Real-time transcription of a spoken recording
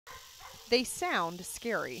They sound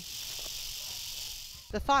scary.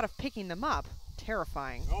 The thought of picking them up,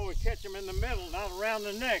 terrifying. Always catch them in the middle, not around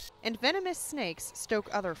the neck. And venomous snakes stoke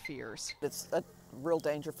other fears. It's a real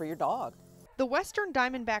danger for your dog. The western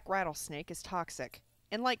diamondback rattlesnake is toxic,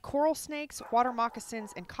 and like coral snakes, water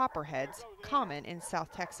moccasins, and copperheads, common in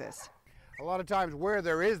South Texas. A lot of times where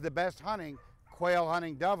there is the best hunting, quail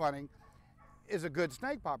hunting, dove hunting, is a good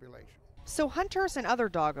snake population. So hunters and other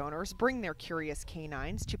dog owners bring their curious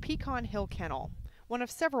canines to Pecan Hill Kennel, one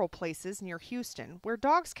of several places near Houston where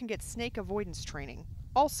dogs can get snake avoidance training,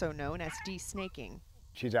 also known as de-snaking.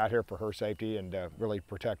 She's out here for her safety and really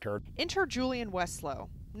protect her. Enter Julian Westlow,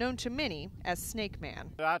 known to many as Snake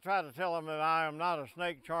Man. I try to tell them that I am not a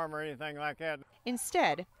snake charmer or anything like that.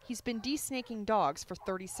 Instead, he's been de-snaking dogs for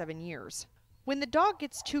 37 years. When the dog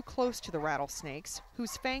gets too close to the rattlesnakes,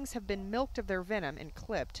 whose fangs have been milked of their venom and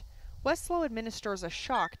clipped, Westlow administers a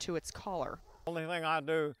shock to its collar. The only thing I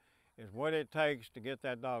do is what it takes to get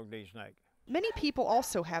that dog de-snaked. Many people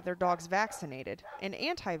also have their dogs vaccinated, and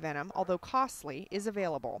anti-venom, although costly, is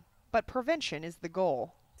available. But prevention is the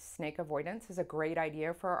goal. Snake avoidance is a great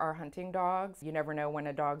idea for our hunting dogs. You never know when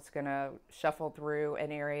a dog's gonna shuffle through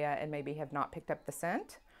an area and maybe have not picked up the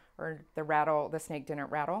scent, or the snake didn't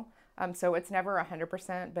rattle. So it's never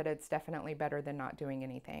 100%, but it's definitely better than not doing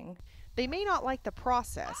anything. They may not like the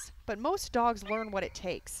process, but most dogs learn what it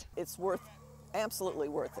takes. It's absolutely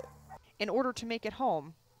worth it. In order to make it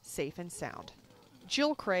home, safe and sound.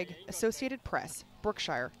 Jill Craig, Associated Press,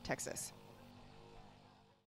 Brookshire, Texas.